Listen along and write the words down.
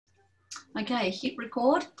Okay, hit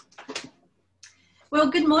record. Well,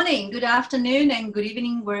 good morning, good afternoon, and good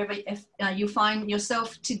evening, wherever you find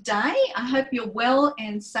yourself today. I hope you're well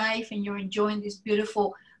and safe and you're enjoying this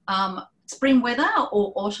beautiful spring weather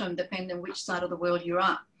or autumn, depending on which side of the world you're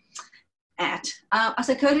at. As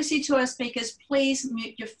a courtesy to our speakers, please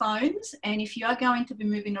mute your phones. And if you are going to be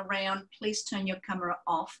moving around, please turn your camera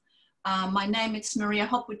off. My name is Maria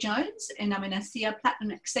Hopwood-Jones, and I'm an ASEA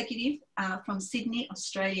Platinum Executive from Sydney,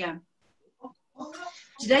 Australia.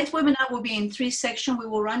 Today's webinar will be in 3 sections. We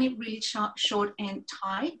will run it really short and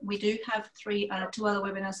tight. We do have 2 other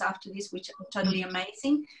webinars after this, which are totally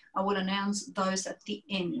amazing. I will announce those at the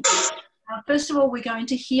end. First of all, we're going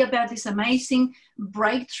to hear about this amazing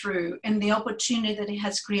breakthrough and the opportunity that it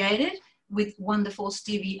has created with wonderful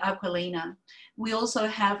Stevie Aquilina. We also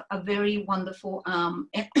have a very wonderful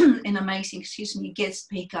and amazing, guest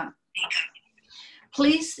speaker.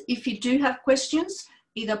 Please, if you do have questions,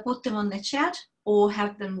 either put them on the chat or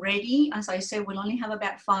have them ready. As I said, we'll only have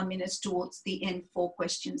about 5 minutes towards the end for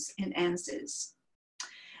questions and answers.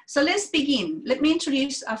 So let's begin. Let me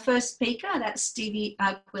introduce our first speaker, that's Stevie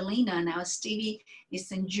Aquilina. Now, Stevie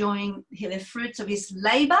is enjoying the fruits of his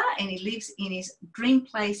labour, and he lives in his dream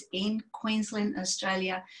place in Queensland,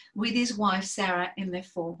 Australia, with his wife, Sarah, and their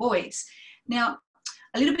 4 boys. Now,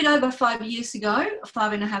 a little bit over 5 years ago,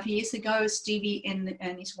 5.5 years ago, Stevie and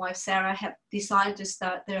his wife, Sarah, have decided to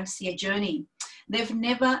start their ASEA journey. They've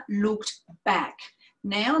never looked back.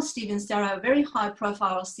 Now, Steve and Sarah are very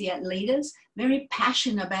high-profile ASEA leaders, very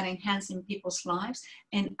passionate about enhancing people's lives,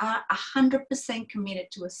 and are 100% committed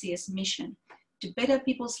to ASEA's mission to better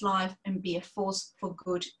people's lives and be a force for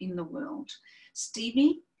good in the world.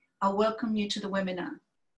 Stevie, I welcome you to the webinar.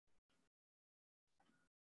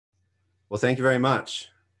 Well, thank you very much.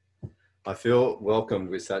 I feel welcomed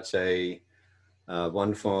with such a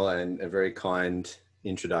wonderful and a very kind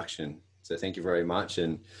introduction. So thank you very much.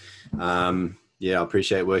 And yeah, I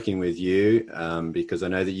appreciate working with you because I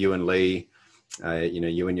know that you and Lee,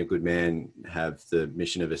 you and your good man have the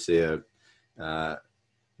mission of ASEA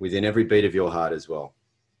within every beat of your heart as well.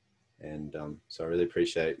 And so I really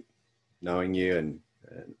appreciate knowing you and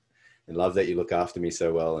love that you look after me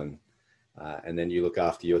so well, and then you look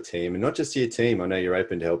after your team, and not just your team. I know you're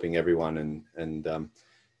open to helping everyone, and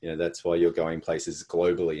that's why you're going places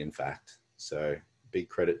globally, in fact. So big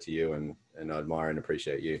credit to you, and I admire and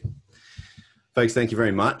appreciate you. Folks, thank you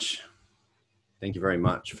very much. Thank you very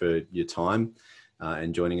much for your time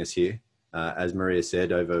and joining us here. As Maria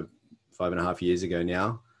said, over 5.5 years ago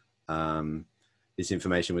now, this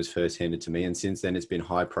information was first handed to me, and since then it's been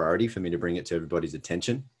high priority for me to bring it to everybody's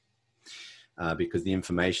attention. Because the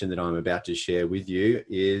information that I'm about to share with you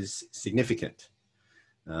is significant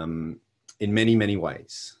in many, many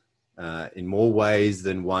ways, in more ways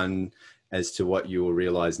than one as to what you will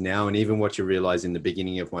realize now, and even what you realize in the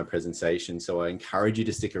beginning of my presentation. So I encourage you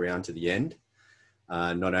to stick around to the end,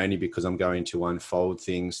 not only because I'm going to unfold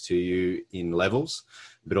things to you in levels,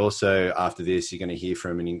 but also after this, you're going to hear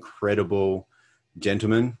from an incredible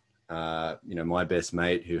gentleman, my best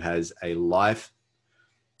mate, who has a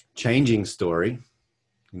life-changing story.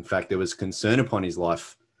 In fact, there was concern upon his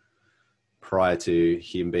life prior to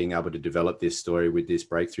him being able to develop this story with this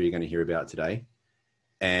breakthrough you're going to hear about today.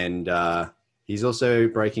 And he's also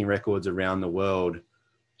breaking records around the world,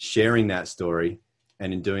 sharing that story.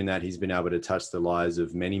 And in doing that, he's been able to touch the lives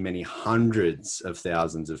of many, many hundreds of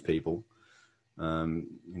thousands of people. And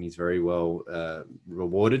he's very well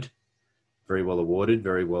rewarded, very well awarded,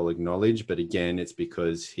 very well acknowledged. But again, it's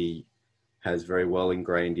because he has very well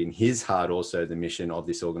ingrained in his heart also the mission of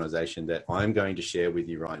this organization that I'm going to share with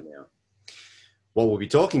you right now. What we'll be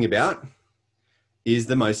talking about is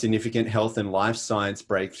the most significant health and life science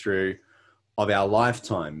breakthrough of our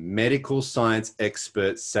lifetime. Medical science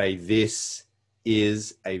experts say this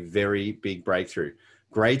is a very big breakthrough,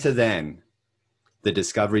 greater than the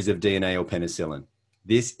discoveries of DNA or penicillin.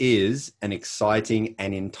 This is an exciting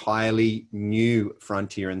and entirely new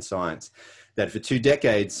frontier in science that for 2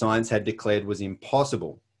 decades science had declared was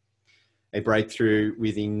impossible. A breakthrough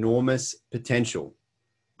with enormous potential,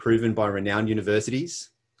 proven by renowned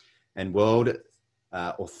universities and world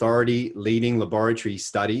authority leading laboratory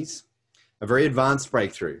studies. A very advanced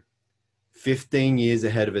breakthrough, 15 years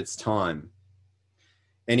ahead of its time.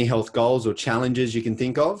 Any health goals or challenges you can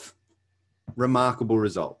think of, remarkable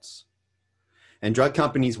results. And drug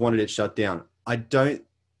companies wanted it shut down. I don't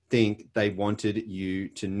think they wanted you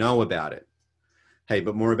to know about it. Hey,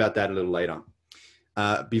 but more about that a little later.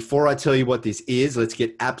 Before I tell you what this is, let's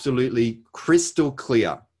get absolutely crystal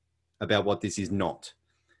clear about what this is not.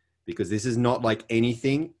 Because this is not like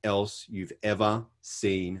anything else you've ever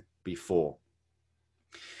seen before.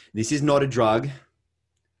 This is not a drug,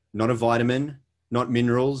 not a vitamin, not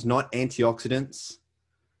minerals, not antioxidants.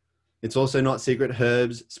 It's also not secret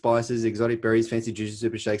herbs, spices, exotic berries, fancy juices,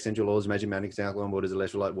 super shakes, central oils, magic manics, alkaline waters,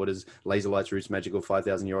 electrolyte waters, laser lights, roots, magical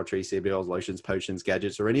 5,000-year-old tree, CBD oils, lotions, potions,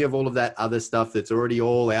 gadgets, or any of all of that other stuff that's already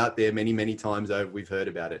all out there many, many times over. We've heard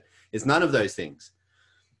about it. It's none of those things.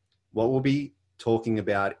 What we'll be talking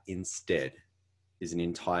about instead is an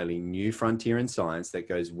entirely new frontier in science that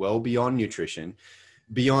goes well beyond nutrition,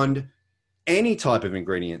 beyond any type of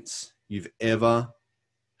ingredients you've ever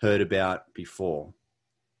heard about before.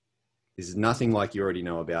 This is nothing like you already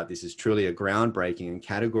know about. This is truly a groundbreaking and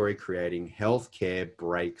category-creating healthcare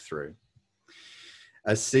breakthrough.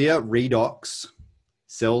 ASEA Redox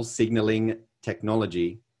cell signaling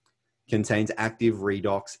technology contains active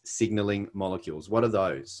redox signaling molecules. What are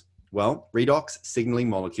those? Well, redox signaling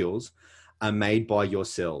molecules are made by your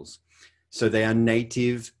cells, so they are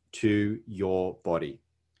native to your body.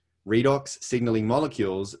 Redox signaling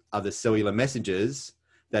molecules are the cellular messages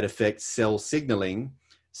that affect cell signaling,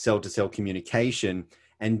 cell-to-cell communication,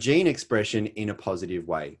 and gene expression in a positive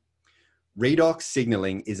way. Redox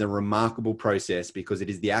signaling is a remarkable process because it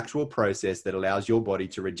is the actual process that allows your body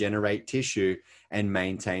to regenerate tissue and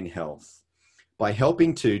maintain health by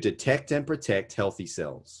helping to detect and protect healthy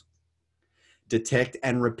cells, detect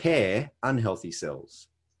and repair unhealthy cells,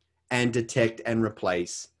 and detect and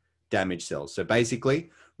replace damaged cells. So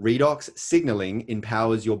basically, redox signaling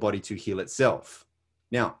empowers your body to heal itself.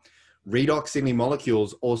 Now, redox signaling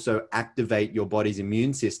molecules also activate your body's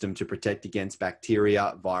immune system to protect against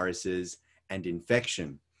bacteria, viruses, and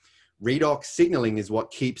infection. Redox signaling is what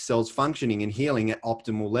keeps cells functioning and healing at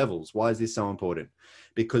optimal levels. Why is this so important?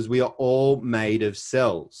 Because we are all made of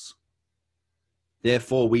cells.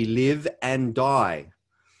 Therefore, we live and die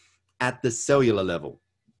at the cellular level.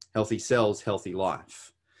 Healthy cells, healthy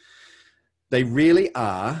life. They really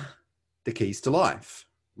are the keys to life.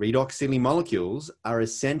 Redox signaling molecules are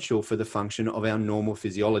essential for the function of our normal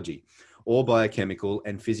physiology. All biochemical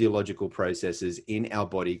and physiological processes in our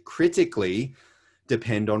body critically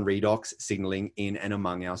depend on redox signaling in and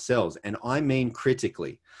among our cells. And I mean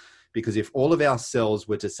critically, because if all of our cells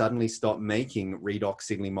were to suddenly stop making redox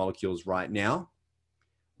signaling molecules right now,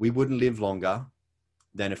 we wouldn't live longer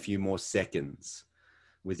than a few more seconds.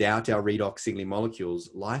 Without our redox signaling molecules,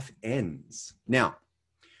 life ends. Now,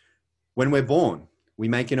 when we're born, we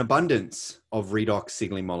make an abundance of redox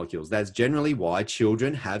signaling molecules. That's generally why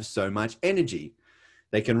children have so much energy.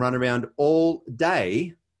 They can run around all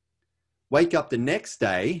day, wake up the next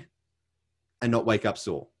day, and not wake up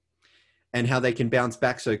sore. And how they can bounce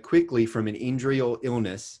back so quickly from an injury or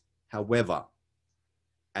illness. However,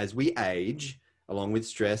 as we age, along with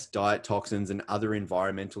stress, diet, toxins, and other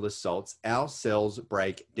environmental assaults, our cells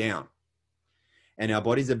break down. And our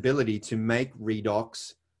body's ability to make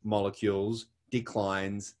redox molecules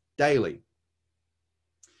declines daily.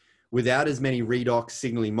 Without as many redox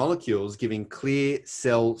signaling molecules giving clear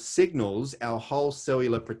cell signals, our whole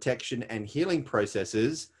cellular protection and healing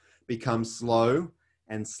processes become slow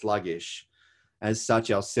and sluggish. As such,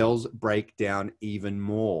 our cells break down even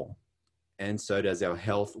more. And so does our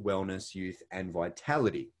health, wellness, youth, and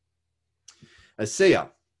vitality. ASEA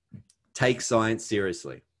takes science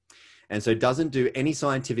seriously, and so doesn't do any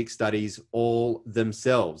scientific studies all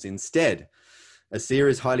themselves. Instead, ASEA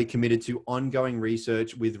is highly committed to ongoing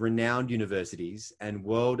research with renowned universities and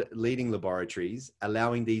world-leading laboratories,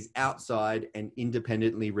 allowing these outside and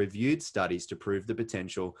independently reviewed studies to prove the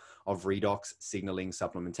potential of redox signaling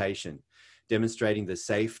supplementation, demonstrating the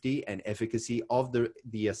safety and efficacy of the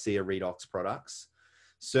ASEA Redox products,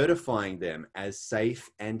 certifying them as safe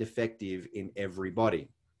and effective in every body.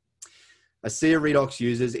 ASEA Redox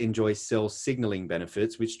users enjoy cell signaling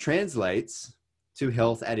benefits, which translates to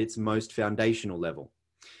health at its most foundational level.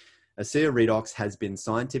 ASEA Redox has been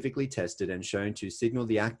scientifically tested and shown to signal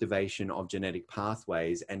the activation of genetic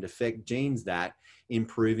pathways and affect genes that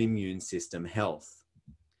improve immune system health,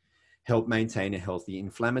 help maintain a healthy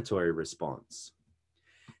inflammatory response,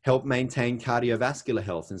 help maintain cardiovascular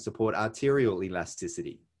health and support arterial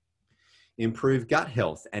elasticity, improve gut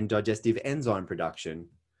health and digestive enzyme production,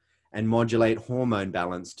 and modulate hormone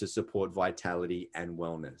balance to support vitality and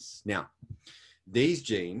wellness. Now, these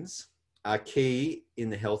genes are key in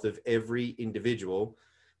the health of every individual.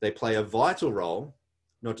 They play a vital role,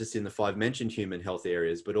 not just in the 5 mentioned human health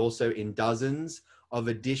areas, but also in dozens of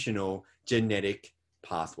additional genetic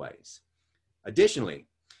pathways. Additionally,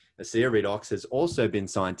 ASEA Redox has also been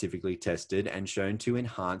scientifically tested and shown to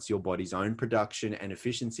enhance your body's own production and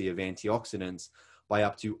efficiency of antioxidants by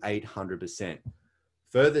up to 800%.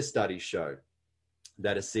 Further studies show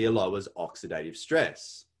that ASEA lowers oxidative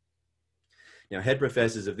stress. Now, head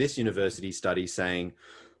professors of this university study saying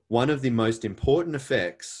one of the most important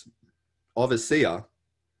effects of ASEA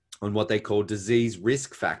on what they call disease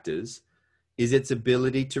risk factors is its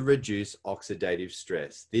ability to reduce oxidative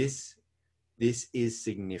stress. This is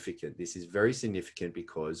significant. This is very significant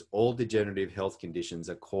because all degenerative health conditions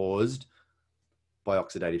are caused by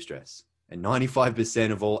oxidative stress. And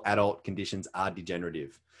 95% of all adult conditions are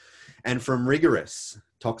degenerative. And from rigorous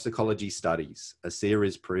toxicology studies, ASEA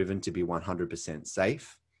is proven to be 100%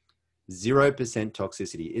 safe, 0%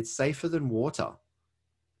 toxicity. It's safer than water.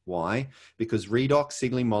 Why? Because redox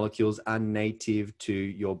signaling molecules are native to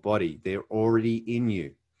your body. They're already in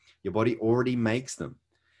you. Your body already makes them.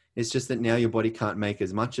 It's just that now your body can't make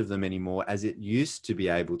as much of them anymore as it used to be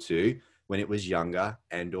able to when it was younger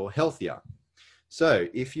and or healthier. So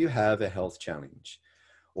if you have a health challenge,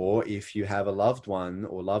 or if you have a loved one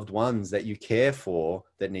or loved ones that you care for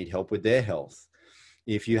that need help with their health,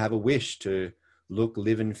 if you have a wish to look,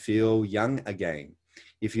 live and feel young again,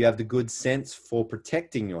 if you have the good sense for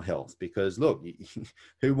protecting your health, because look,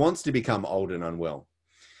 who wants to become old and unwell?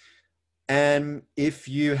 And if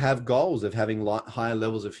you have goals of having higher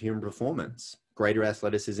levels of human performance, greater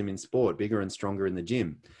athleticism in sport, bigger and stronger in the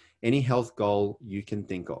gym, any health goal you can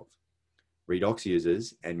think of, Redox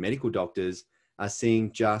users and medical doctors are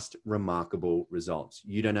seeing just remarkable results.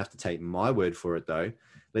 You don't have to take my word for it though.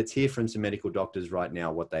 Let's hear from some medical doctors right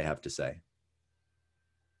now what they have to say.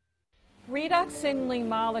 Redox signaling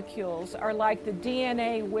molecules are like the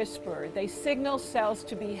DNA whisperer. They signal cells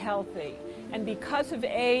to be healthy. And because of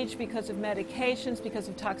age, because of medications, because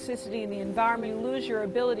of toxicity in the environment, you lose your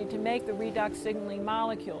ability to make the redox signaling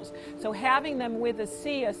molecules. So having them with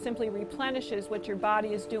ASEA simply replenishes what your body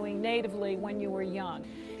is doing natively when you were young.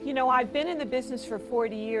 You know, I've been in the business for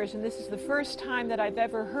 40 years, and this is the first time that I've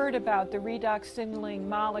ever heard about the redox signaling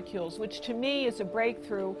molecules, which to me is a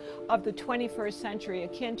breakthrough of the 21st century,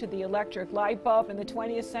 akin to the electric light bulb in the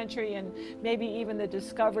 20th century and maybe even the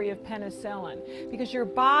discovery of penicillin. Because your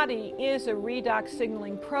body is a redox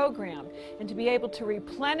signaling program, and to be able to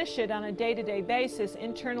replenish it on a day-to-day basis,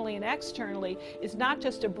 internally and externally, is not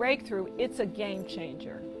just a breakthrough, it's a game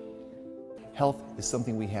changer. Health is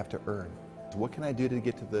something we have to earn. What can I do to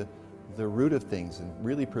get to the root of things and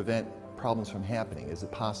really prevent problems from happening? Is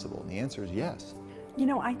it possible? And the answer is yes. You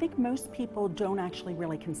know, I think most people don't actually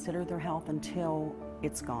really consider their health until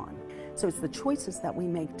it's gone. So it's the choices that we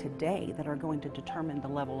make today that are going to determine the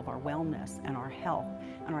level of our wellness and our health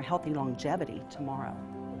and our healthy longevity tomorrow.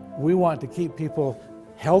 We want to keep people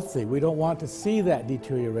healthy. We don't want to see that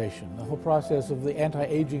deterioration. The whole process of the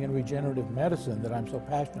anti-aging and regenerative medicine that I'm so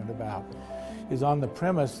passionate about is on the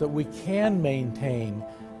premise that we can maintain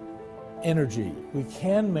energy, we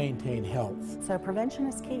can maintain health. So prevention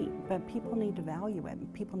is key, but people need to value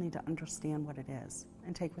it. People need to understand what it is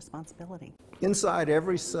and take responsibility. Inside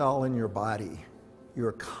every cell in your body,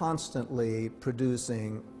 you're constantly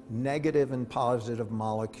producing negative and positive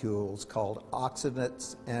molecules called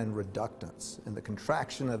oxidants and reductants. And the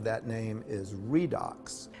contraction of that name is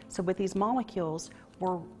redox. So with these molecules,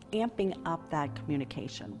 we're amping up that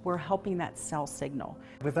communication. We're helping that cell signal.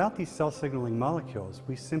 Without these cell signaling molecules,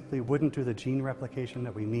 we simply wouldn't do the gene replication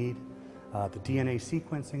that we need, the DNA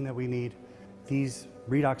sequencing that we need. These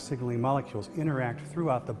redox signaling molecules interact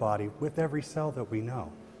throughout the body with every cell that we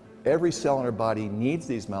know. Every cell in our body needs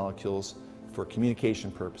these molecules for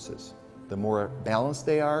communication purposes. The more balanced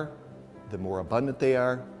they are, the more abundant they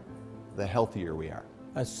are, the healthier we are.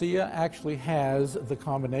 ASEA actually has the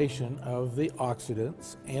combination of the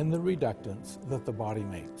oxidants and the reductants that the body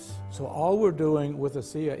makes. So all we're doing with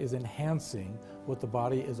ASEA is enhancing what the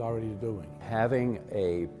body is already doing. Having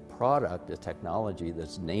a product, a technology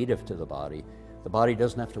that's native to the body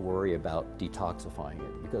doesn't have to worry about detoxifying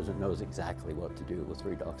it because it knows exactly what to do with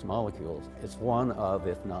redox molecules. It's one of,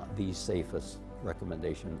 if not the safest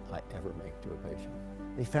recommendation I ever make to a patient.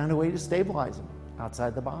 They found a way to stabilize them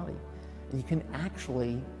outside the body. You can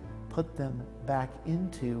actually put them back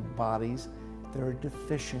into bodies that are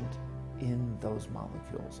deficient in those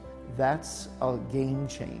molecules. That's a game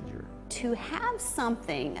changer. To have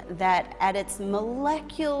something that at its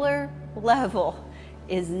molecular level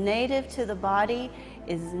is native to the body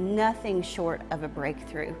is nothing short of a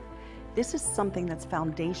breakthrough. This is something that's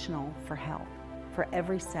foundational for health, for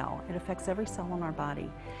every cell. It affects every cell in our body.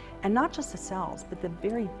 And not just the cells, but the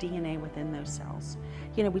very DNA within those cells.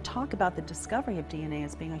 You know, we talk about the discovery of DNA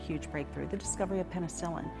as being a huge breakthrough, the discovery of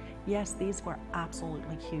penicillin. Yes, these were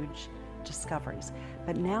absolutely huge discoveries,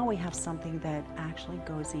 but now we have something that actually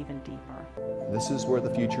goes even deeper. This is where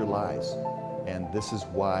the future lies, and this is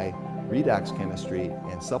why redox chemistry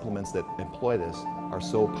and supplements that employ this are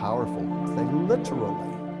so powerful. They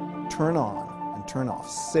literally turn on and turn off,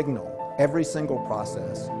 signal every single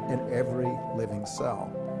process in every living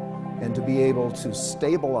cell. And to be able to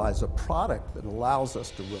stabilize a product that allows us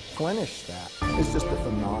to replenish that is just a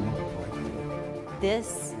phenomenal breakthrough.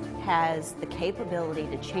 This has the capability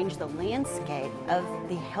to change the landscape of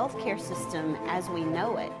the healthcare system as we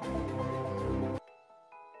know it.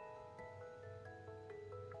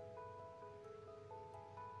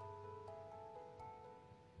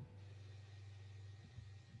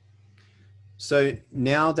 So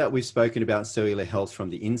now that we've spoken about cellular health from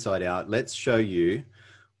the inside out, let's show you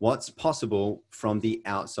what's possible from the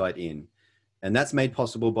outside in. And that's made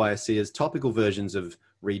possible by ASEA's topical versions of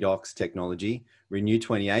Redox technology, Renew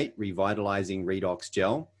 28 Revitalizing Redox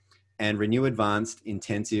Gel, and Renew Advanced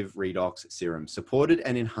Intensive Redox Serum, supported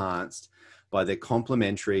and enhanced by their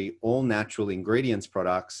complementary all-natural ingredients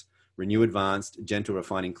products, Renew Advanced Gentle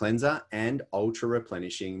Refining Cleanser, and Ultra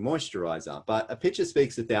Replenishing Moisturizer. But a picture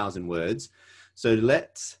speaks 1,000 words. So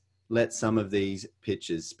let's let some of these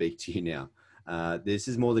pictures speak to you now. This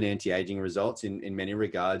is more than anti-aging results. In many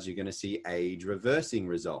regards, you're going to see age reversing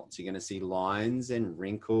results. You're going to see lines and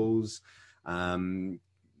wrinkles being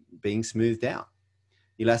smoothed out.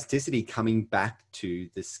 Elasticity coming back to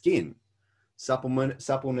the skin.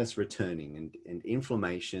 Suppleness returning, and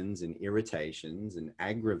inflammations and irritations and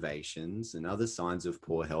aggravations and other signs of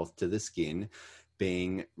poor health to the skin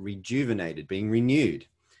being rejuvenated, being renewed.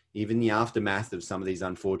 Even the aftermath of some of these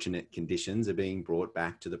unfortunate conditions are being brought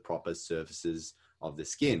back to the proper surfaces of the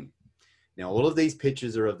skin. Now, all of these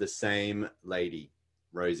pictures are of the same lady,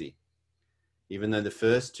 Rosie, even though the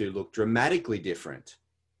first two look dramatically different.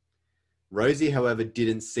 Rosie, however,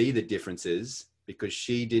 didn't see the differences because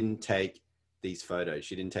she didn't take these photos.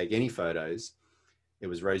 She didn't take any photos. It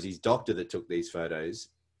was Rosie's doctor that took these photos.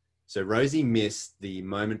 So Rosie missed the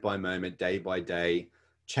moment by moment, day by day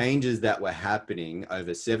changes that were happening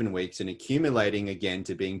over 7 weeks and accumulating again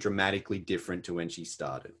to being dramatically different to when she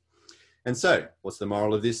started. And so what's the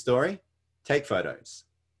moral of this story? Take photos.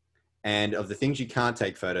 And of the things you can't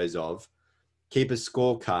take photos of, keep a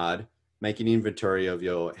scorecard, make an inventory of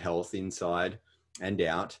your health inside and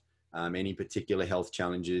out. Any particular health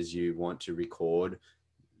challenges you want to record,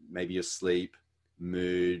 maybe your sleep,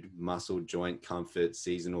 mood, muscle, joint comfort,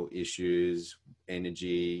 seasonal issues,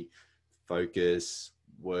 energy, focus,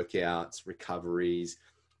 workouts, recoveries,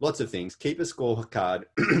 lots of things. Keep a scorecard,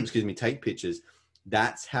 excuse me, take pictures.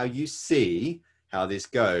 That's how you see how this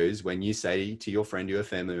goes when you say to your friend or your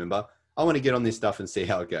family member, I want to get on this stuff and see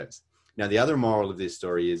how it goes. Now, the other moral of this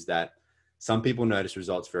story is that some people notice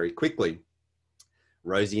results very quickly.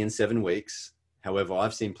 Rosie in 7 weeks. However,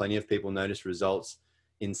 I've seen plenty of people notice results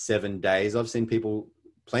in 7 days. I've seen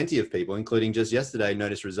plenty of people, including just yesterday,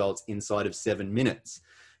 notice results inside of 7 minutes.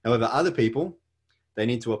 However, other people, they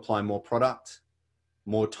need to apply more product,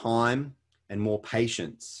 more time, and more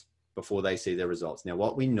patience before they see their results. Now,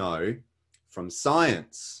 what we know from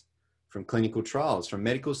science, from clinical trials, from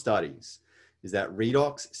medical studies, is that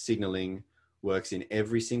redox signaling works in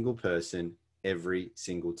every single person every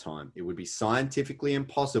single time. It would be scientifically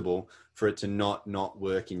impossible for it to not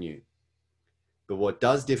work in you. But what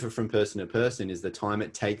does differ from person to person is the time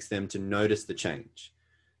it takes them to notice the change.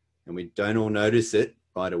 And we don't all notice it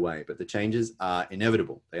right away, but the changes are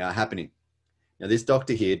inevitable. They are happening. Now, this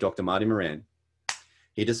doctor here, Dr. Marty Moran,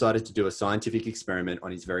 he decided to do a scientific experiment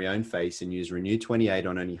on his very own face and use Renew 28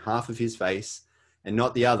 on only half of his face and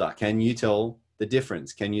not the other. Can you tell the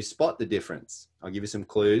difference? Can you spot the difference? I'll give you some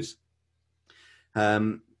clues.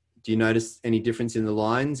 Do you notice any difference in the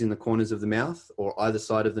lines in the corners of the mouth or either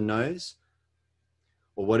side of the nose?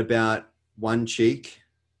 Or what about one cheek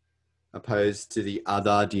opposed to the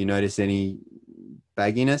other? Do you notice any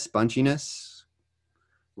bagginess, bunchiness,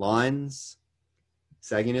 lines,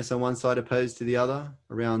 sagginess on one side opposed to the other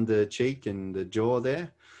around the cheek and the jaw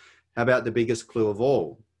there? How about the biggest clue of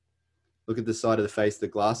all? Look at the side of the face the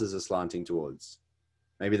glasses are slanting towards.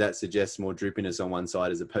 Maybe that suggests more droopiness on one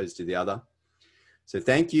side as opposed to the other. So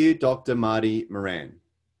thank you, Dr. Marty Moran,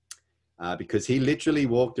 because he literally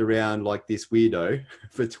walked around like this weirdo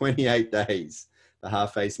for 28 days, the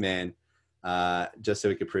half-faced man, just so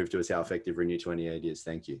he could prove to us how effective Renew 28 is.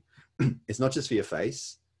 Thank you. It's not just for your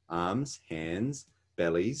face, arms, hands,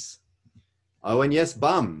 bellies. Oh, and yes,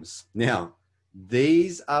 bums. Now,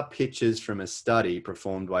 these are pictures from a study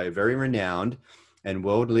performed by a very renowned and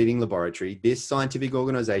world-leading laboratory. This scientific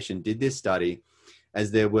organization did this study as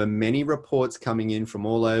there were many reports coming in from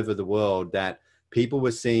all over the world that people were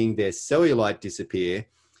seeing their cellulite disappear,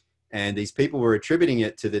 and these people were attributing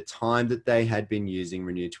it to the time that they had been using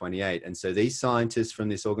Renew 28. And so these scientists from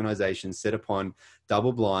this organization set upon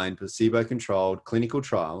double-blind, placebo-controlled clinical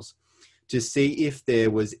trials to see if there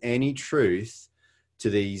was any truth to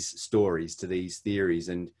these stories, to these theories.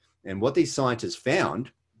 And what these scientists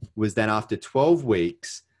found was that after 12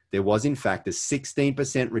 weeks, there was in fact a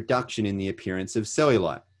 16% reduction in the appearance of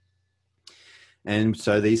cellulite. And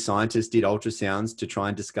so these scientists did ultrasounds to try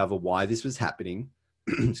and discover why this was happening.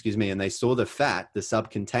 Excuse me. And they saw the fat, the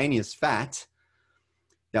subcutaneous fat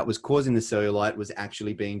that was causing the cellulite was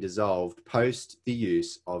actually being dissolved post the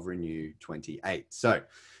use of Renew 28. So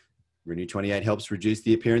Renew 28 helps reduce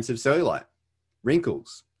the appearance of cellulite,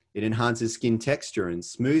 wrinkles. It enhances skin texture and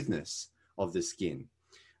smoothness of the skin.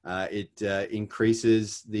 It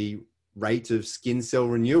increases the rate of skin cell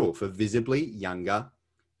renewal for visibly younger,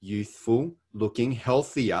 youthful looking,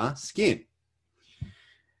 healthier skin.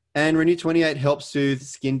 And Renew 28 helps soothe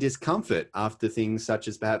skin discomfort after things such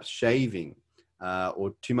as perhaps shaving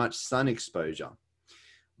or too much sun exposure.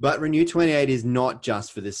 But Renew 28 is not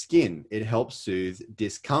just for the skin. It helps soothe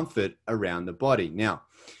discomfort around the body. Now,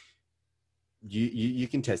 you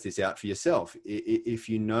can test this out for yourself. If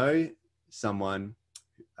you know someone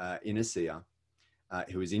in a seer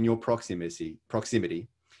who is in your proximity,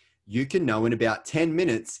 you can know in about 10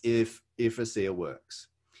 minutes if a seer works.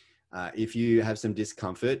 If you have some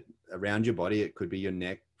discomfort around your body, it could be your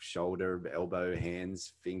neck, shoulder, elbow,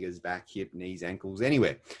 hands, fingers, back, hip, knees, ankles,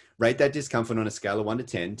 anywhere. Rate that discomfort on a scale of 1 to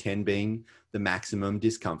 10, 10 being the maximum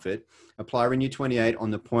discomfort. Apply Renew 28 on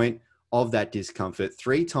the point of that discomfort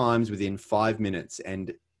 3 times within 5 minutes.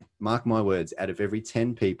 And mark my words, out of every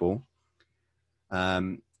 10 people,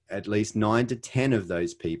 at least 9 to 10 of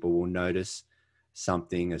those people will notice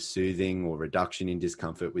something, a soothing or reduction in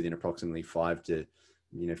discomfort within approximately 5 to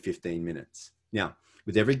 15 minutes. Now,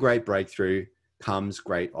 with every great breakthrough comes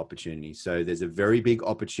great opportunity. So there's a very big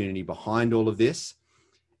opportunity behind all of this,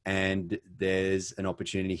 and there's an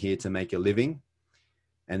opportunity here to make a living,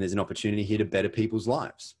 and there's an opportunity here to better people's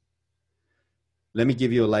lives. Let me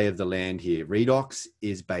give you a lay of the land here. Redox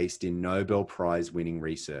is based in Nobel Prize winning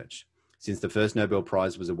research. Since the first Nobel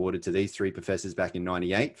Prize was awarded to these 3 professors back in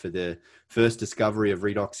 '98 for the first discovery of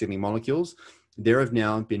redox signaling molecules, there have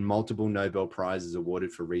now been multiple Nobel Prizes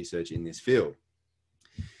awarded for research in this field.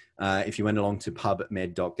 If you went along to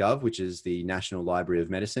pubmed.gov, which is the National Library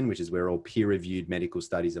of Medicine, which is where all peer-reviewed medical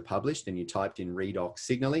studies are published, and you typed in redox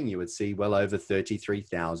signaling, you would see well over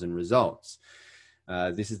 33,000 results.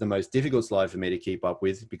 This is the most difficult slide for me to keep up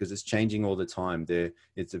with because it's changing all the time.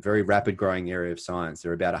 It's a very rapid growing area of science.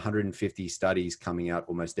 There are about 150 studies coming out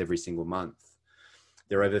almost every single month.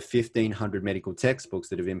 There are over 1,500 medical textbooks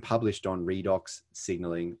that have been published on redox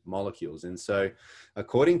signaling molecules. And so,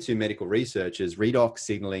 according to medical researchers, redox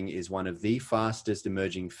signaling is one of the fastest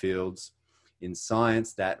emerging fields in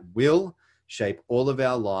science that will shape all of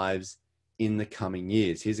our lives in the coming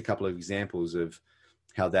years. Here's a couple of examples of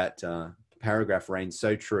how that paragraph reigns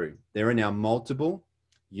so true. There are now multiple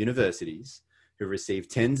universities who receive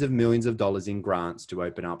tens of millions of dollars in grants to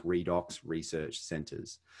open up redox research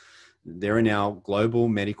centers. There are now global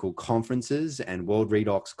medical conferences and World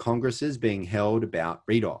Redox Congresses being held about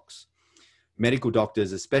redox. Medical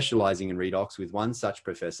doctors are specializing in redox, with one such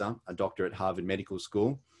professor, a doctor at Harvard Medical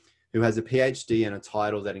School, who has a PhD and a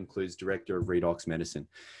title that includes Director of Redox Medicine.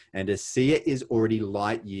 And ASEA is already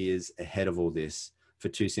light years ahead of all this for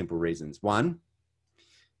 2 simple reasons. One,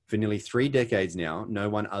 for nearly 3 decades now, no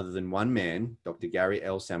one other than one man, Dr. Gary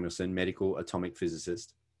L. Samuelson, medical atomic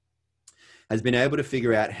physicist, has been able to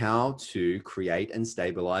figure out how to create and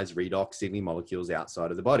stabilize redox signaling molecules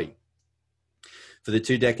outside of the body. For the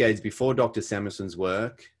 2 decades before Dr. Samuelson's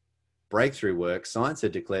work, breakthrough work, science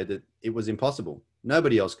had declared that it was impossible.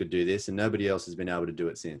 Nobody else could do this, and nobody else has been able to do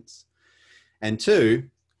it since. And 2,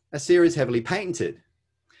 ASEA is heavily patented.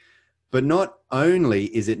 But not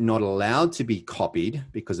only is it not allowed to be copied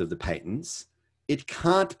because of the patents, it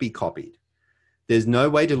can't be copied. There's no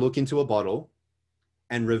way to look into a bottle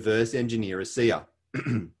and reverse engineer ASEA.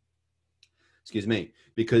 Excuse me,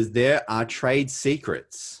 because there are trade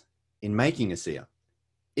secrets in making ASEA.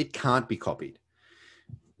 It can't be copied.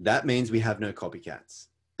 That means we have no copycats.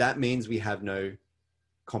 That means we have no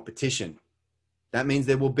competition. That means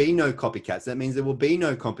there will be no copycats. That means there will be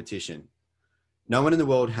no competition. No one in the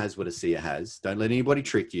world has what ASEA has. Don't let anybody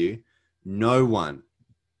trick you. No one.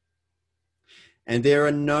 And there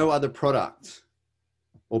are no other product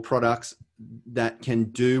or products that can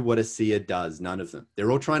do what ASEA does. None of them.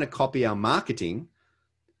 They're all trying to copy our marketing,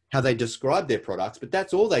 how they describe their products, but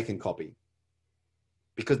that's all they can copy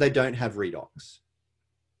because they don't have redox.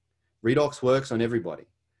 Redox works on everybody.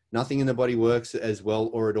 Nothing in the body works as well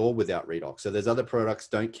or at all without redox. So there's other products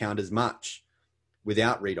don't count as much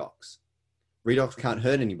without redox. Redox can't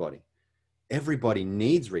hurt anybody. Everybody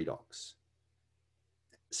needs redox.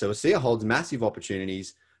 So ASEA holds massive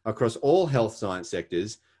opportunities across all health science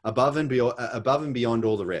sectors, above and beyond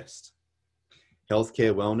all the rest.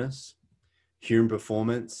 Healthcare, wellness, human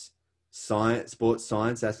performance, science, sports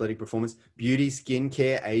science, athletic performance, beauty,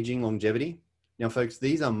 skincare, aging, longevity. Now, folks,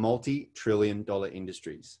 these are multi-trillion-dollar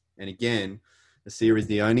industries. And again, ASEA is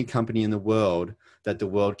the only company in the world that the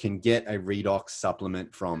world can get a Redox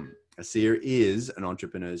supplement from. ASEA is an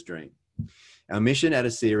entrepreneur's dream. Our mission at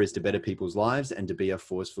ASEA is to better people's lives and to be a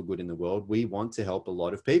force for good in the world. We want to help a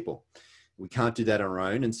lot of people. We can't do that on our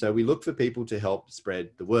own, and so we look for people to help spread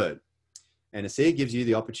the word. And ASEA gives you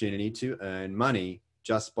the opportunity to earn money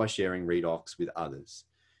just by sharing Redox with others.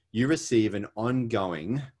 You receive an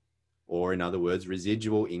ongoing, or in other words,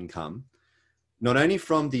 residual income, not only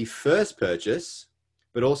from the first purchase,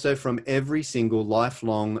 but also from every single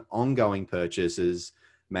lifelong ongoing purchases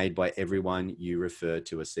made by everyone you refer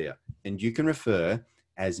to ASEA. And you can refer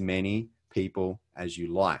as many people as you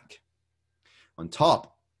like. On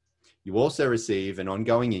top, you also receive an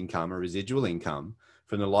ongoing income, a residual income,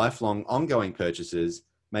 from the lifelong ongoing purchases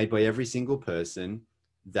made by every single person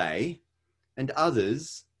they and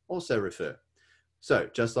others also refer. So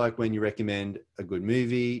just like when you recommend a good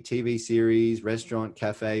movie, TV series, restaurant,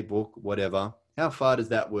 cafe, book, whatever, how far does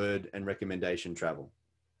that word and recommendation travel?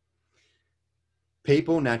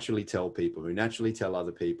 People naturally tell people who naturally tell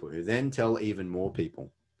other people who then tell even more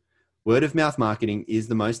people. Word of mouth marketing is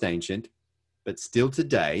the most ancient, but still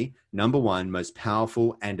today, #1 most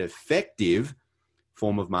powerful and effective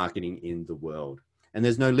form of marketing in the world. And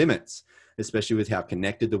there's no limits, especially with how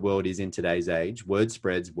connected the world is in today's age. Word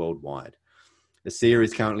spreads worldwide. ASEA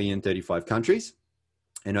is currently in 35 countries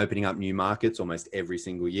and opening up new markets almost every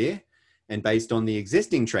single year. And based on the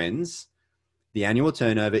existing trends, the annual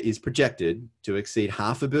turnover is projected to exceed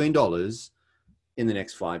 $500 million in the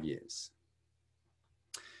next 5 years.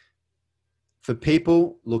 For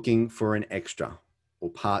people looking for an extra or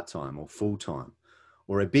part-time or full-time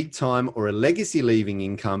or a big time or a legacy leaving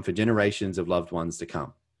income for generations of loved ones to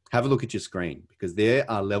come, have a look at your screen, because there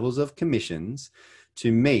are levels of commissions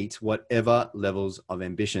to meet whatever levels of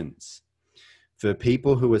ambitions. For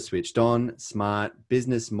people who are switched on, smart,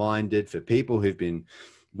 business-minded, for people who've been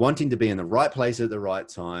wanting to be in the right place at the right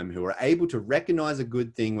time, who are able to recognize a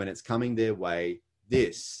good thing when it's coming their way,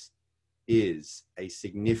 this is a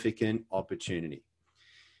significant opportunity.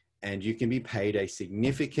 And you can be paid a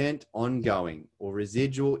significant ongoing or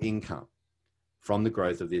residual income from the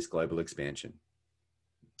growth of this global expansion.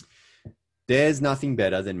 There's nothing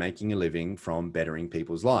better than making a living from bettering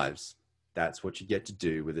people's lives. That's what you get to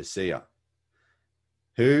do with ASEA.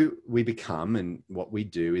 Who we become and what we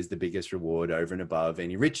do is the biggest reward over and above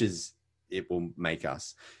any riches it will make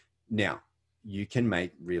us. Now, you can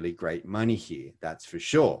make really great money here, that's for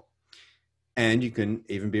sure. And you can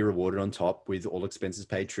even be rewarded on top with all expenses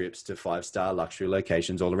paid trips to 5-star luxury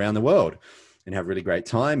locations all around the world and have really great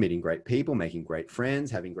time, meeting great people, making great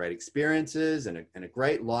friends, having great experiences and a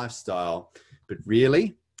great lifestyle. But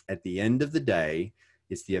really, at the end of the day,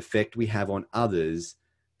 it's the effect we have on others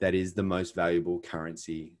that is the most valuable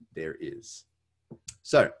currency there is.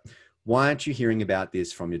 So why aren't you hearing about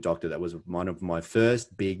this from your doctor? That was one of my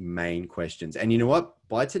first big main questions. And you know what?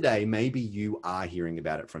 By today, maybe you are hearing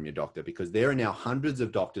about it from your doctor, because there are now hundreds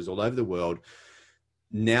of doctors all over the world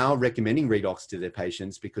now recommending Redox to their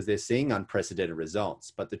patients because they're seeing unprecedented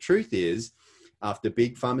results. But the truth is, after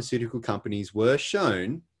big pharmaceutical companies were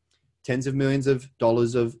shown tens of millions of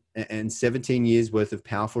dollars and 17 years worth of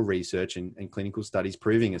powerful research and clinical studies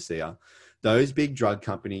proving ASEA, those big drug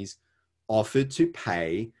companies offered to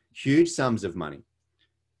pay huge sums of money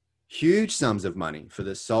for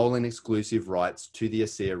the sole and exclusive rights to the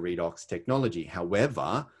ASEA Redox technology.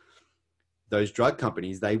 However, those drug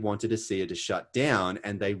companies, they wanted ASEA to shut down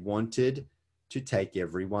and they wanted to take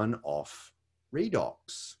everyone off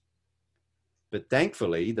Redox. But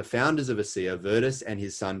thankfully, the founders of ASEA, Virtus and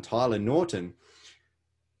his son, Tyler Norton,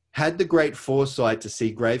 had the great foresight to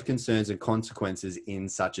see grave concerns and consequences in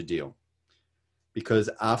such a deal. Because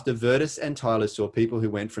after Virtus and Tyler saw people who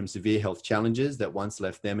went from severe health challenges that once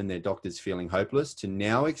left them and their doctors feeling hopeless to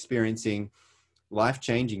now experiencing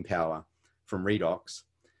life-changing power from Redox,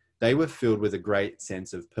 they were filled with a great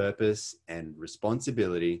sense of purpose and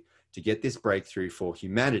responsibility to get this breakthrough for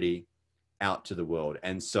humanity out to the world.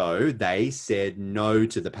 And so they said no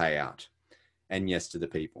to the payout and yes to the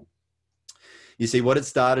people. You see, what had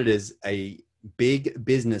started as a big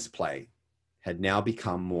business play had now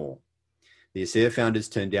become more. The ASEA founders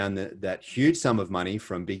turned down that huge sum of money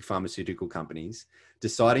from big pharmaceutical companies,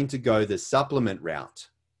 deciding to go the supplement route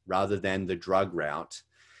rather than the drug route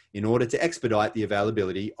in order to expedite the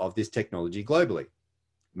availability of this technology globally,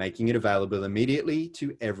 making it available immediately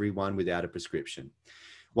to everyone without a prescription.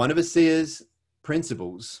 One of ASEA's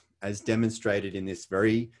principles, as demonstrated in this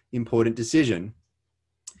very important decision,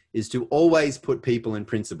 is to always put people and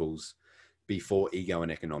principles before ego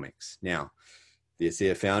and economics. Now, the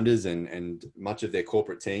ASEA founders and much of their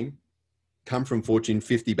corporate team come from Fortune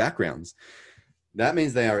 50 backgrounds. That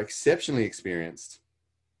means they are exceptionally experienced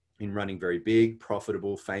in running very big,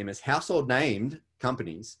 profitable, famous, household named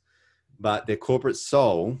companies, but their corporate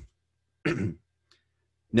soul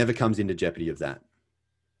never comes into jeopardy of that.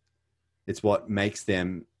 It's what makes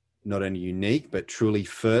them not only unique, but truly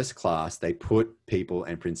first class. They put people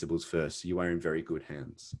and principles first. So you are in very good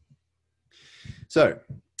hands. So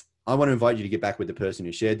I want to invite you to get back with the person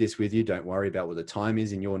who shared this with you. Don't worry about what the time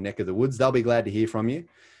is in your neck of the woods. They'll be glad to hear from you.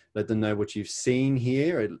 Let them know what you've seen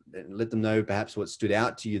here, and let them know perhaps what stood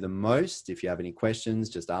out to you the most. If you have any questions,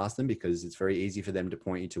 just ask them, because it's very easy for them to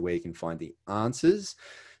point you to where you can find the answers.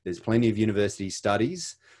 There's plenty of university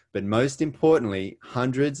studies, but most importantly,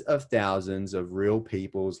 hundreds of thousands of real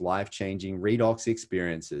people's life-changing redox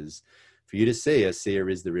experiences for you to see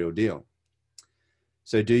ASEA is the real deal.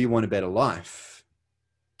 So do you want a better life?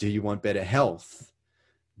 Do you want better health?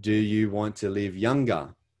 Do you want to live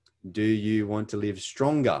younger? Do you want to live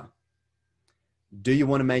stronger? Do you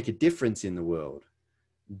want to make a difference in the world?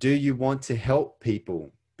 Do you want to help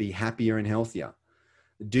people be happier and healthier?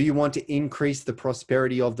 Do you want to increase the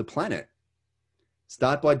prosperity of the planet?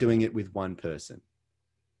 Start by doing it with one person,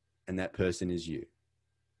 and that person is you.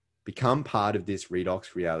 Become part of this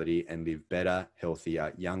redox reality and live better,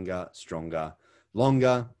 healthier, younger, stronger,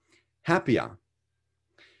 longer, happier.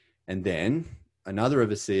 And then another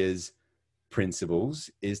of ASEA's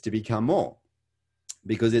principles is to become more,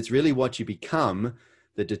 because it's really what you become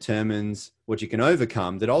that determines what you can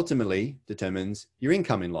overcome, that ultimately determines your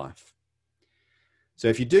income in life. So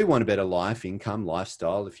if you do want a better life, income,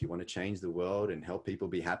 lifestyle, if you want to change the world and help people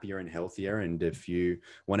be happier and healthier, and if you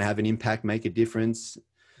want to have an impact, make a difference,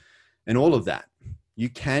 and all of that, you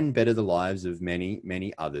can better the lives of many,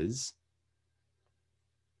 many others.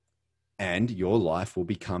 And your life will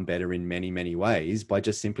become better in many, many ways by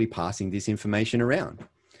just simply passing this information around.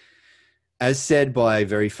 As said by a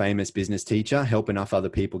very famous business teacher, help enough other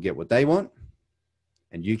people get what they want,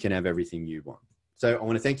 and you can have everything you want. So I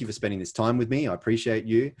want to thank you for spending this time with me. I appreciate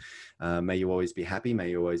you. May you always be happy.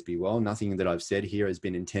 May you always be well. Nothing that I've said here has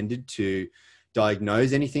been intended to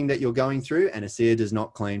diagnose anything that you're going through, and ASEA does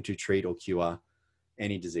not claim to treat or cure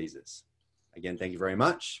any diseases. Again, thank you very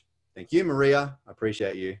much. Thank you, Maria. I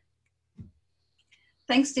appreciate you.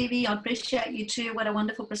 Thanks, Stevie. I appreciate you too. What a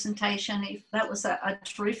wonderful presentation. That was a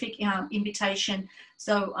terrific invitation.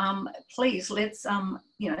 So please, let's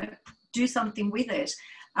do something with it.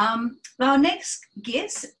 Our next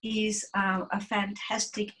guest is a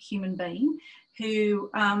fantastic human being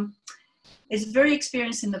who is very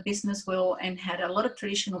experienced in the business world and had a lot of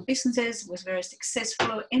traditional businesses, was very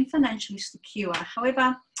successful and financially secure.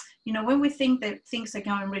 However, when we think that things are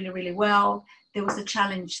going really, really well, there was a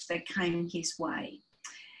challenge that came his way.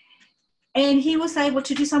 And he was able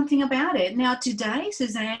to do something about it. Now, today,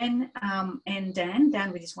 Suzanne and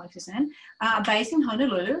Dan with his wife Suzanne, are based in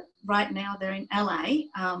Honolulu. Right now, they're in LA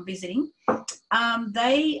visiting.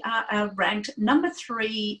 They are ranked number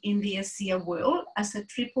 3 in the ASEA world as a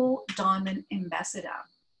triple diamond ambassador.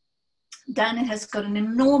 Dan has got an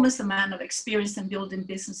enormous amount of experience in building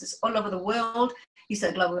businesses all over the world. He's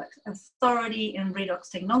a global authority in redox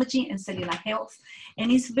technology and cellular health, and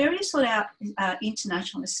he's very sought out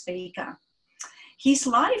international speaker. His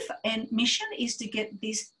life and mission is to get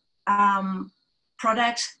this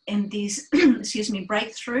product and this,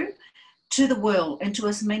 breakthrough to the world and to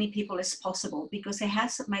as many people as possible, because it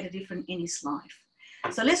has made a difference in his life.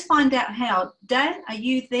 So let's find out how. Dan, are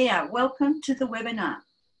you there? Welcome to the webinar.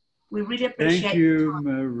 We really appreciate it. Thank you,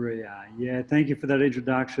 Maria. Yeah, thank you for that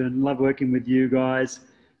introduction. Love working with you guys.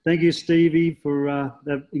 Thank you, Stevie, for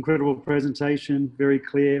that incredible presentation. Very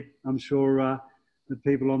clear. I'm sure the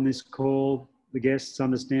people on this call, the guests,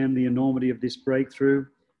 understand the enormity of this breakthrough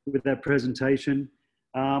with that presentation.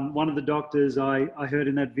 One of the doctors I heard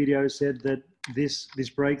in that video said that this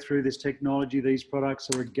breakthrough, this technology, these products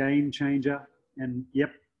are a game changer. And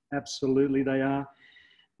yep, absolutely they are.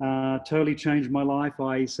 Totally changed my life.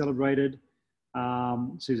 I celebrated,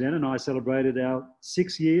 Suzanne and I celebrated our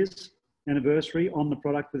 6 years anniversary on the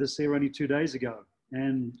product with ASEA only 2 days ago.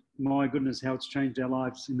 And my goodness, how it's changed our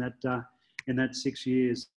lives in that 6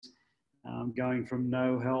 years. Going from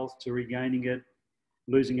no health to regaining it,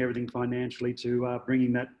 losing everything financially to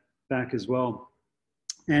bringing that back as well.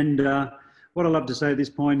 And what I love to say at this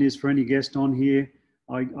point is, for any guest on here,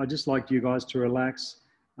 I just like you guys to relax.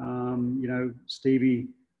 Stevie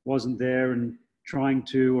wasn't there and trying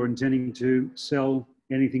to or intending to sell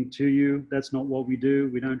anything to you. That's not what we do.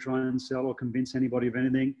 We don't try and sell or convince anybody of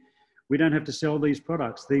anything. We don't have to sell these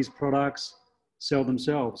products. These products sell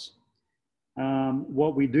themselves.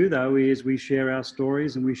 What we do, though, is we share our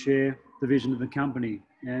stories and we share the vision of the company.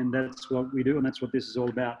 And that's what we do, and that's what this is all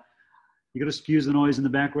about. You got to excuse the noise in the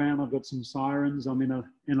background. I've got some sirens. I'm in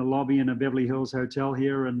a lobby in a Beverly Hills hotel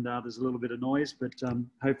here, and there's a little bit of noise, but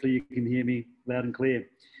hopefully you can hear me loud and clear.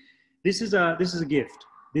 This is a gift.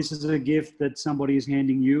 This is a gift that somebody is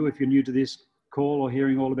handing you if you're new to this call or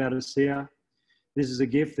hearing all about ASEA. This is a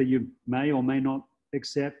gift that you may or may not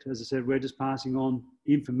accept. As I said, we're just passing on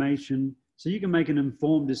information so you can make an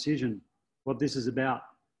informed decision what this is about.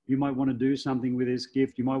 You might want to do something with this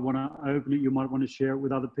gift. You might want to open it. You might want to share it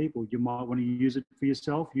with other people. You might want to use it for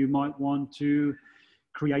yourself. You might want to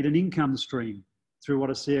create an income stream through what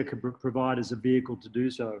ASEA could provide as a vehicle to do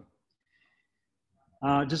so.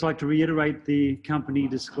 Just like to reiterate the company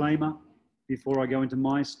disclaimer before I go into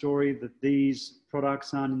my story, that these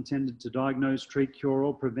products aren't intended to diagnose, treat, cure,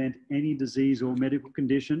 or prevent any disease or medical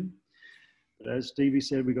condition. But as Stevie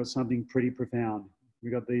said, we got something pretty profound. We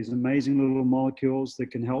got these amazing little molecules that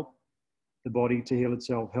can help the body to heal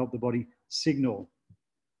itself, help the body signal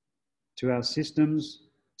to our systems,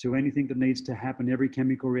 to anything that needs to happen, every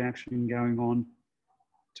chemical reaction going on,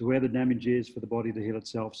 to where the damage is for the body to heal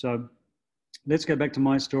itself. So let's go back to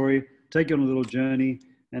my story, take you on a little journey,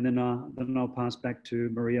 and then I'll pass back to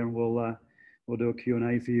Maria, and we'll do a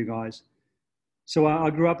Q&A for you guys. So I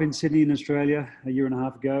grew up in Sydney in Australia a year and a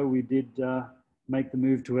half ago. We did make the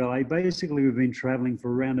move to LA. Basically, we've been traveling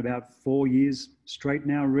for around about 4 years straight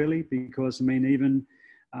now, really, because I mean, even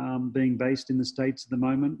being based in the States at the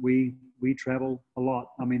moment, we travel a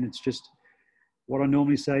lot. I mean, it's just what I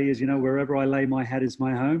normally say is, you know, wherever I lay my hat is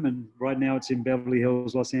my home. And right now it's in Beverly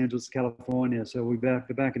Hills, Los Angeles, California. So we're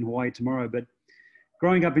back in Hawaii tomorrow. But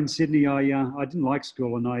growing up in Sydney, I didn't like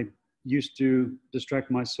school, and I used to distract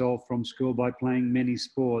myself from school by playing many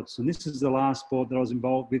sports. And this is the last sport that I was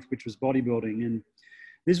involved with, which was bodybuilding. And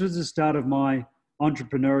this was the start of my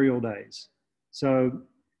entrepreneurial days. So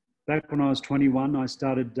back when I was 21, I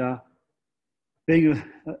started being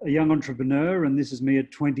a young entrepreneur, and this is me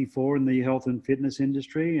at 24 in the health and fitness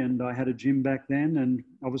industry. And I had a gym back then, and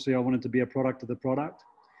obviously I wanted to be a product of the product.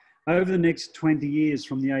 Over the next 20 years,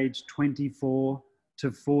 from the age 24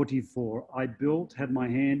 to 44, I had my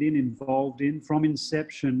hand involved in, from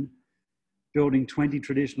inception, building 20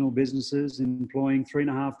 traditional businesses, employing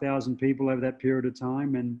 3,500 people over that period of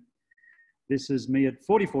time. And this is me at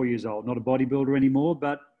 44 years old, not a bodybuilder anymore,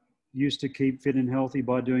 but used to keep fit and healthy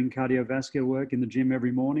by doing cardiovascular work in the gym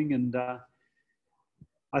every morning. And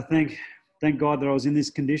I thank God that I was in this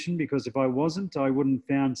condition, because if I wasn't, I wouldn't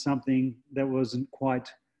have found something that wasn't quite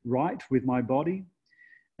right with my body.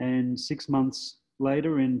 And 6 months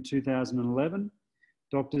later, in 2011,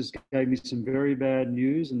 doctors gave me some very bad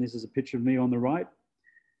news, and this is a picture of me on the right,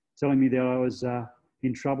 telling me that I was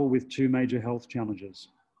in trouble with 2 major health challenges.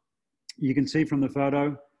 You can see from the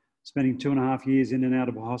photo, spending 2.5 years in and out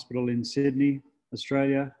of a hospital in Sydney,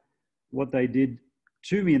 Australia. What they did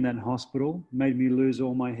to me in that hospital made me lose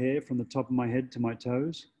all my hair from the top of my head to my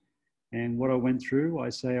toes. And what I went through, I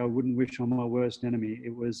say I wouldn't wish on my worst enemy.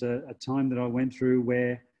 It was a time that I went through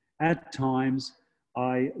where at times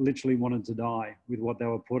I literally wanted to die with what they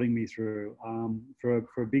were putting me through. For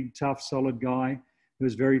a big, tough, solid guy who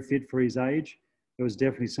was very fit for his age, it was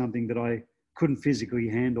definitely something that I couldn't physically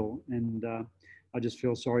handle. And I just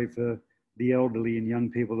feel sorry for the elderly and young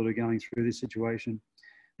people that are going through this situation.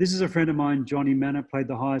 This is a friend of mine, Johnny Manor, played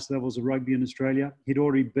the highest levels of rugby in Australia. He'd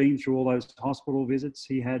already been through all those hospital visits.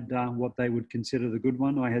 He had what they would consider the good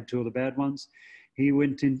one. I had 2 of the bad ones. He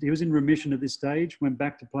was in remission at this stage, went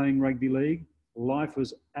back to playing rugby league. Life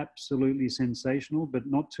was absolutely sensational, but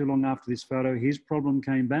not too long after this photo, his problem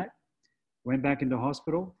came back, went back into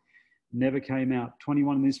hospital, never came out.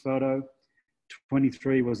 21 in this photo,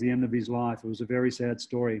 23 was the end of his life. It was a very sad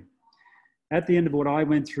story. At the end of what I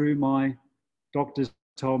went through, my doctors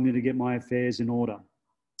told me to get my affairs in order.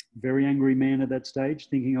 Very angry man at that stage,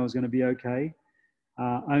 thinking I was going to be okay.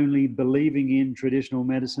 Only believing in traditional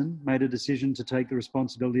medicine, made a decision to take the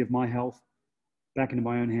responsibility of my health back into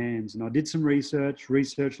my own hands. And I did some research.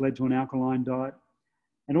 Research led to an alkaline diet,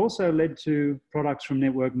 and also led to products from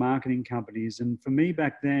network marketing companies. And for me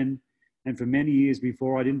back then, and for many years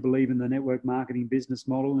before, I didn't believe in the network marketing business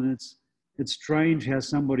model. And it's strange how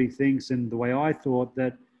somebody thinks, and the way I thought,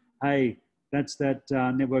 that, hey, that's that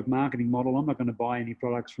network marketing model. I'm not going to buy any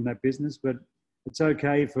products from that business, but it's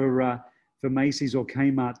okay for Macy's or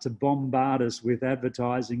Kmart to bombard us with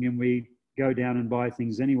advertising, and we go down and buy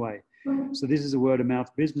things anyway. So this is a word of mouth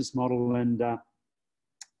business model. And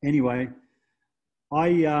anyway,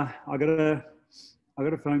 I got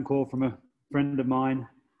a phone call from a friend of mine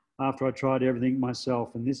after I tried everything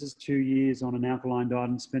myself, and this is 2 years on an alkaline diet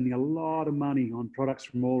and spending a lot of money on products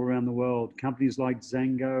from all around the world. Companies like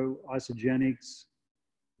Zango, Isogenics,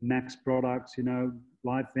 Max Products, you know,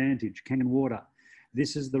 Life Vantage, Kangen Water.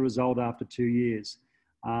 This is the result after 2 years.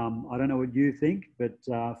 I don't know what you think, but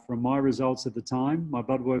from my results at the time, my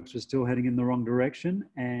blood works were still heading in the wrong direction,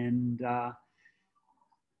 and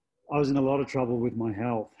I was in a lot of trouble with my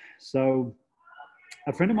health. So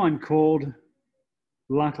a friend of mine called,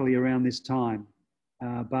 luckily around this time,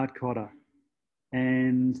 Bart Cotter,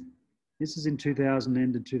 and this is in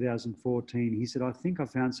 2000 to 2014. He said, I think I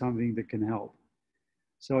found something that can help.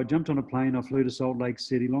 So I jumped on a plane, I flew to Salt Lake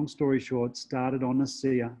City. Long story short, started on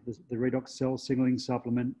ASEA, the Redox cell signaling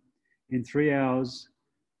supplement. In 3 hours,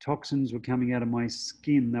 toxins were coming out of my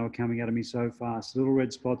skin. They were coming out of me so fast, little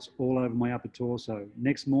red spots all over my upper torso.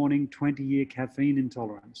 Next morning, 20-year caffeine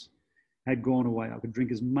intolerance had gone away. I could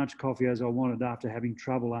drink as much coffee as I wanted after having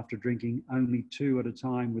trouble after drinking only 2 at a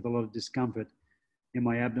time with a lot of discomfort in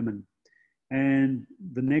my abdomen. And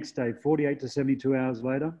the next day, 48 to 72 hours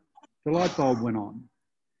later, the light bulb went on.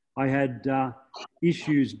 I had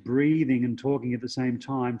issues breathing and talking at the same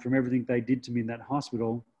time from everything they did to me in that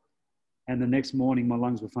hospital. And the next morning, my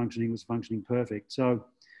lungs were functioning perfect. So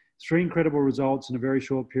 3 incredible results in a very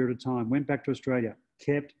short period of time. Went back to Australia,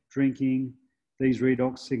 kept drinking these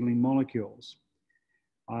redox signaling molecules.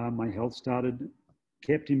 My health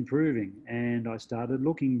kept improving, and I started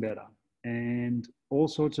looking better, and all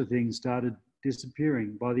sorts of things started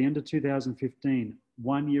disappearing. By the end of 2015,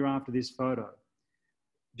 1 year after this photo,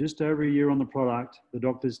 just over a year on the product, the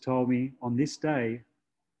doctors told me on this day,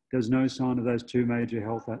 there's no sign of those 2 major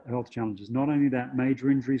health challenges. Not only that, major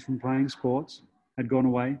injuries from playing sports had gone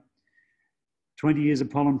away. 20 years of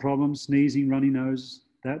pollen problems, sneezing, runny nose,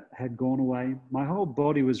 that had gone away. My whole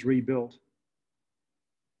body was rebuilt.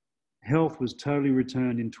 Health was totally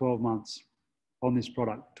returned in 12 months on this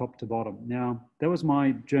product, top to bottom. Now, that was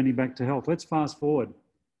my journey back to health. Let's fast forward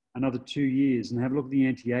another 2 years and have a look at the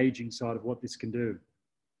anti-aging side of what this can do.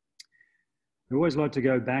 I always like to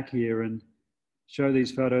go back here and show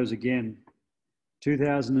these photos again.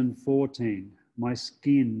 2014, my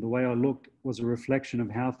skin, the way I looked, was a reflection of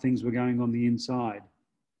how things were going on the inside.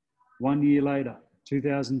 1 year later,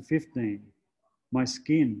 2015, my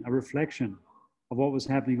skin, a reflection of what was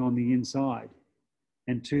happening on the inside.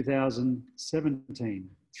 And 2017,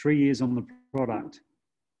 3 years on the product,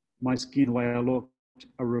 my skin, the way I looked,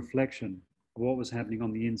 a reflection of what was happening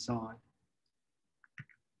on the inside.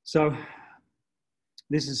 So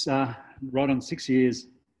this is right on 6 years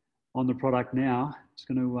on the product now. Just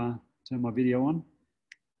going to turn my video on.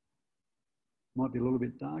 Might be a little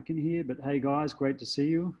bit dark in here, but hey guys, great to see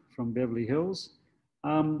you from Beverly Hills.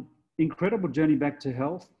 Incredible journey back to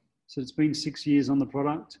health. So it's been 6 years on the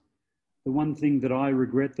product. The one thing that I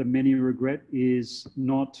regret, that many regret, is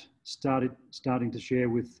not starting to share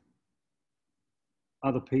with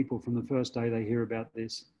other people from the first day they hear about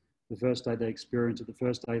this, the first day they experience it, the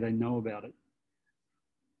first day they know about it.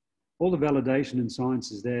 All the validation and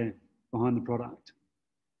science is there behind the product.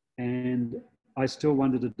 And I still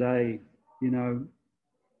wonder today, you know,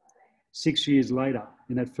 6 years later,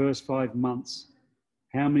 in that first 5 months,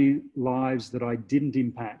 how many lives that I didn't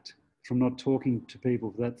impact from not talking to people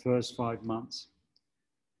for that first 5 months.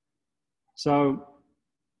 So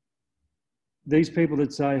these people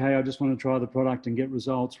that say, hey, I just want to try the product and get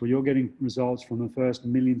results, well, you're getting results from the first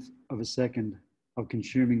millionth of a second of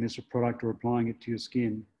consuming this product or applying it to your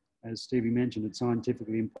skin. As Stevie mentioned, it's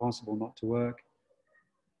scientifically impossible not to work.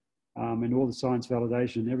 And all the science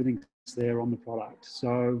validation, everything's there on the product.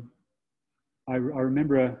 So I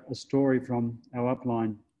remember a story from our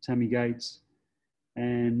upline, Tammy Gates,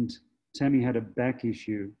 and Tammy had a back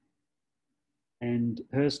issue. And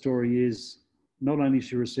her story is, not only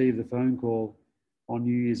she received the phone call on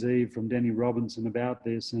New Year's Eve from Denny Robinson about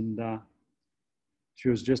this, and she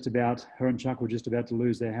was just about, her and Chuck were just about to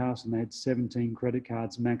lose their house, and they had 17 credit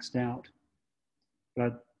cards maxed out.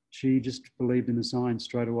 But she just believed in the science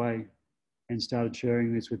straight away and started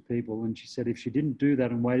sharing this with people. And she said if she didn't do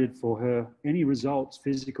that and waited for her any results,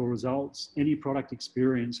 physical results, any product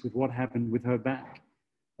experience with what happened with her back,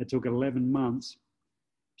 it took 11 months,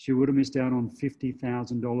 she would have missed out on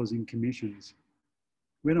 $50,000 in commissions.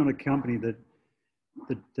 We're not a company that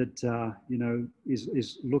you know,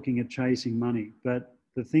 is looking at chasing money. But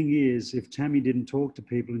the thing is, if Tammy didn't talk to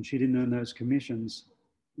people and she didn't earn those commissions,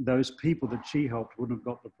 those people that she helped wouldn't have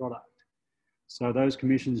got the product. So those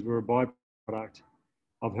commissions were a byproduct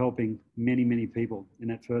of helping many, many people in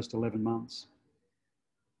that first 11 months.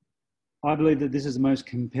 I believe that this is the most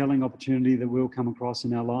compelling opportunity that we'll come across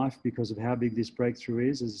in our life because of how big this breakthrough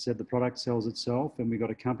is. As I said, the product sells itself, and we've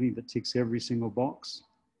got a company that ticks every single box,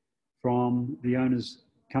 from the owners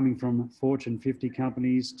coming from Fortune 50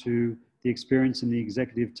 companies to the experience in the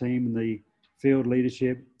executive team and the field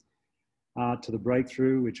leadership, to the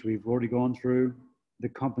breakthrough, which we've already gone through, the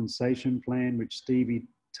compensation plan, which Stevie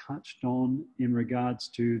touched on in regards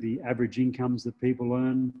to the average incomes that people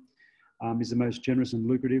earn, is the most generous and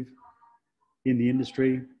lucrative in the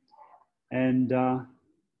industry. And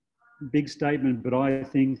big statement, but I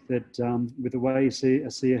think that with the way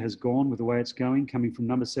ASEA has gone, with the way it's going, coming from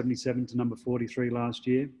number 77 to number 43 last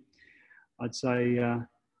year, I'd say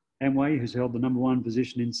Amway, who's held the #1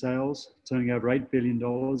 position in sales, turning over $8 billion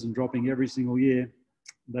and dropping every single year,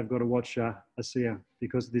 they've got to watch ASEA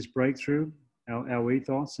because of this breakthrough, our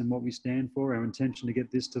ethos and what we stand for, our intention to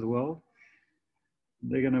get this to the world.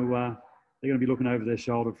 They're going to be looking over their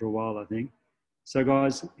shoulder for a while, I think. So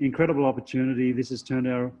guys, incredible opportunity. This has turned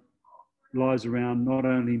our lives around, not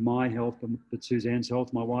only my health, but Suzanne's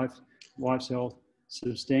health, my wife's health,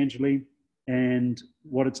 substantially, and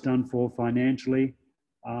what it's done for financially.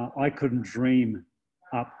 I couldn't dream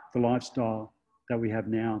up the lifestyle that we have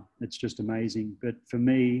now. It's just amazing. But for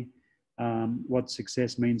me, what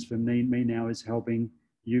success means for me now is helping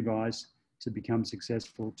you guys to become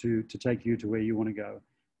successful, to take you to where you want to go.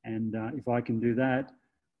 And if I can do that,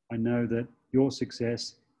 I know that your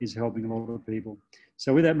success is helping a lot of people.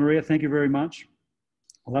 So with that, Maria, thank you very much.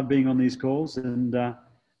 I love being on these calls, and going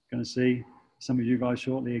to see some of you guys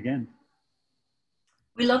shortly again.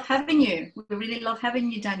 We love having you. We really love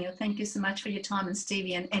having you, Daniel. Thank you so much for your time, and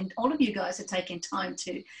Stevie, and all of you guys are taking time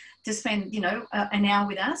to spend, an hour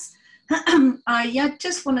with us. I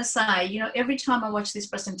just want to say, every time I watch this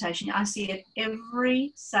presentation, I see it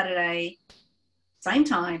every Saturday, same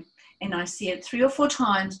time, and I see it 3 or 4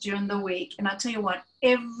 times during the week. And I tell you what,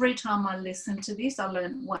 every time I listen to this, I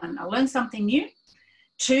learn something new.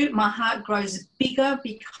 2, my heart grows bigger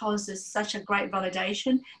because there's such a great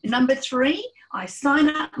validation. And number 3, I sign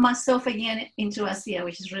up myself again into ASEA,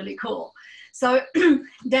 which is really cool. So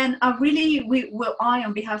Dan, I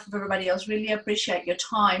on behalf of everybody else, really appreciate your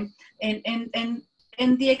time and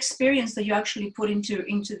the experience that you actually put into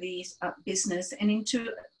this business and into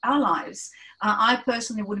our lives. I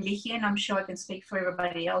personally wouldn't be here, and I'm sure I can speak for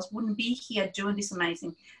everybody else, wouldn't be here doing this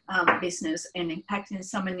amazing business and impacting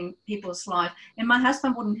so many people's lives. And my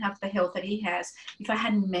husband wouldn't have the health that he has if I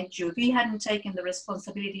hadn't met you, if he hadn't taken the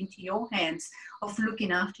responsibility into your hands of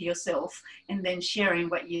looking after yourself and then sharing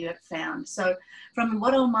what you have found. So from the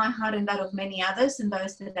bottom of my heart and that of many others and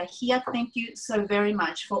those that are here, thank you so very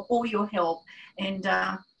much for all your help and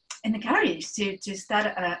the courage to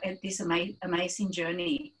start this amazing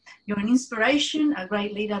journey. You're an inspiration, a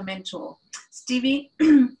great leader, mentor. Stevie,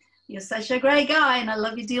 you're such a great guy, and I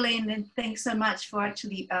love you dearly, and thanks so much for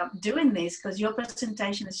actually doing this, because your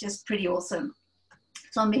presentation is just pretty awesome.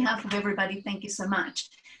 So on behalf of everybody, thank you so much.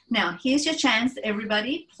 Now, here's your chance,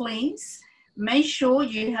 everybody. Please make sure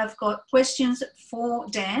you have got questions for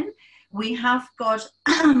Dan. We have got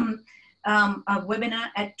a webinar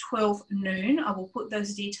at 12 noon. I will put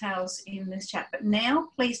those details in this chat. But now,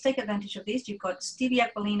 please take advantage of this. You've got Stevie,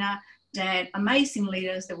 Aquilina, Dan, amazing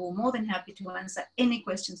leaders that will more than happy to answer any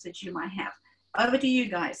questions that you might have. Over to you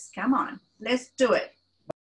guys. Come on, let's do it.